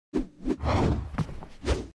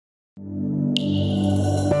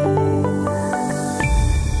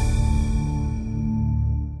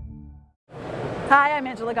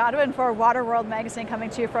Angela Godwin for WaterWorld magazine, coming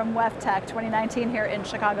to you from WEFTEC 2019 here in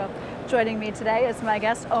Chicago. Joining me today is my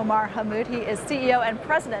guest, Omar Hammoud. He is CEO and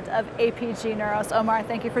President of APG-Neuros. Omar,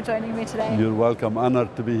 thank you for joining me today. You're welcome.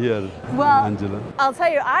 Honored to be here, well, Angela. I'll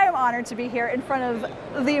tell you, I am honored to be here in front of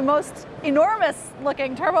the most enormous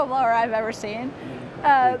looking turbo blower I've ever seen.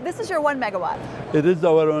 This is your 1 megawatt. It is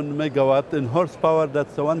our own megawatt. In horsepower,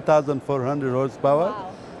 that's a 1,400 horsepower. Wow.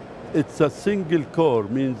 It's a single core,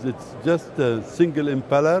 means it's just a single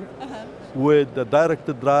impeller with a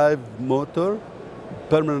directed drive motor,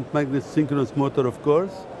 permanent magnet synchronous motor, of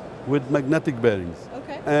course, with magnetic bearings.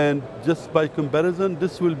 Okay. And just by comparison,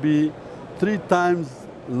 this will be 3 times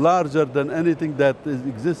larger than anything that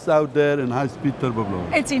exists out there in high-speed turbo blower.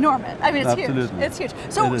 It's enormous. I mean, it's Absolutely. huge. It's huge.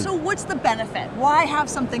 So what's the benefit? Why have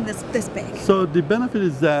something this big? So the benefit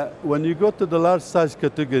is that when you go to the large size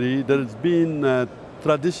category, there has been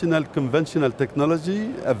traditional, conventional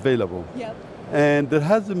technology available. Yep. And there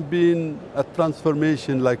hasn't been a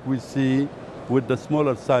transformation like we see with the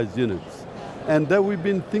smaller size units. And then we've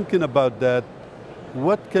been thinking about that.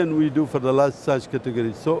 What can we do for the large size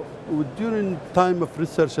category? So during time of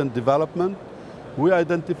research and development, we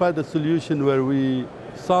identified a solution where we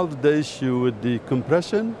solved the issue with the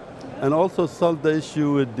compression and also solved the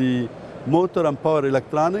issue with the motor and power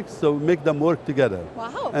electronics, so make them work together.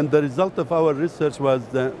 Wow. And the result of our research was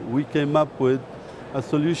that we came up with a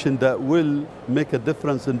solution that will make a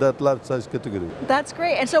difference in that large size category. That's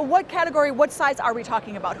great. And so what category, what size are we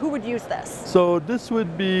talking about? Who would use this? So this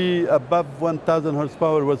would be above 1,000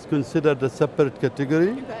 horsepower was considered a separate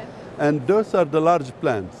category. Okay. And those are the large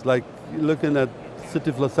plants, like looking at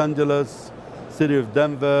City of Los Angeles, City of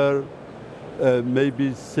Denver,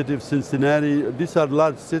 maybe City of Cincinnati. These are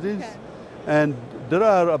large cities. Okay. And there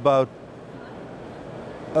are about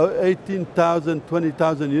 18,000,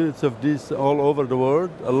 20,000 units of these all over the world.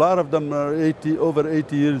 A lot of them are over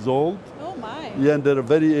 80 years old. Oh my. Yeah, and they're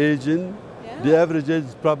very aging. Yeah. The average age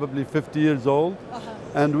is probably 50 years old.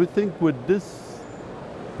 And we think with this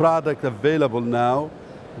product available now,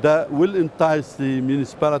 that will entice the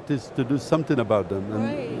municipalities to do something about them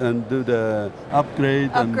and do the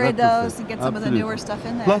upgrade those and get some of the newer stuff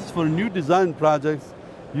in there. Plus, for new design projects,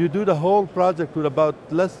 you do the whole project with about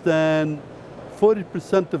less than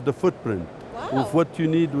 40% of the footprint of what you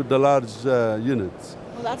need with the large units.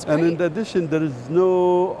 Well, that's great. And in addition, there is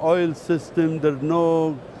no oil system, there's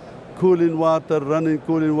no cooling water, running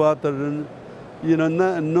cooling water, and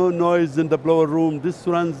no noise in the blower room. This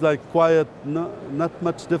runs like quiet, not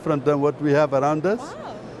much different than what we have around us.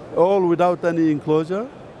 Wow. All without any enclosure.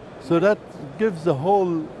 So that gives a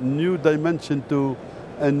whole new dimension to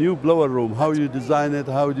a new blower room. How you design it,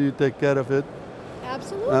 how do you take care of it?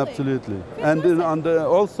 Absolutely. Absolutely. And then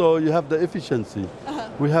also you have the efficiency.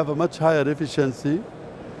 We have a much higher efficiency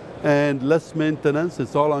and less maintenance.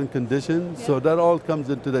 It's all on condition. So that all comes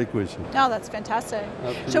into the equation. Oh, that's fantastic.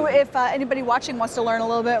 Absolutely. So if anybody watching wants to learn a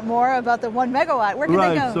little bit more about the 1 megawatt, where can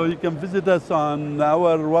they go? So you can visit us on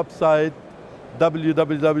our website,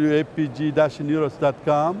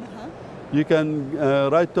 www.apg-neuros.com. You can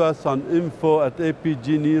write to us on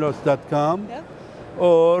info@apgneuros.com. Yep.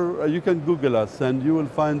 Or you can Google us and you will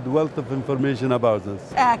find a wealth of information about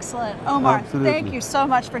us. Excellent. Omar, Absolutely. Thank you so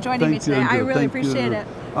much for joining me today. Angela. I really appreciate it.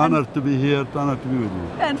 Honored to be here, honored to be with you.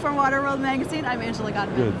 And for WaterWorld magazine, I'm Angela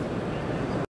Godwin. Good.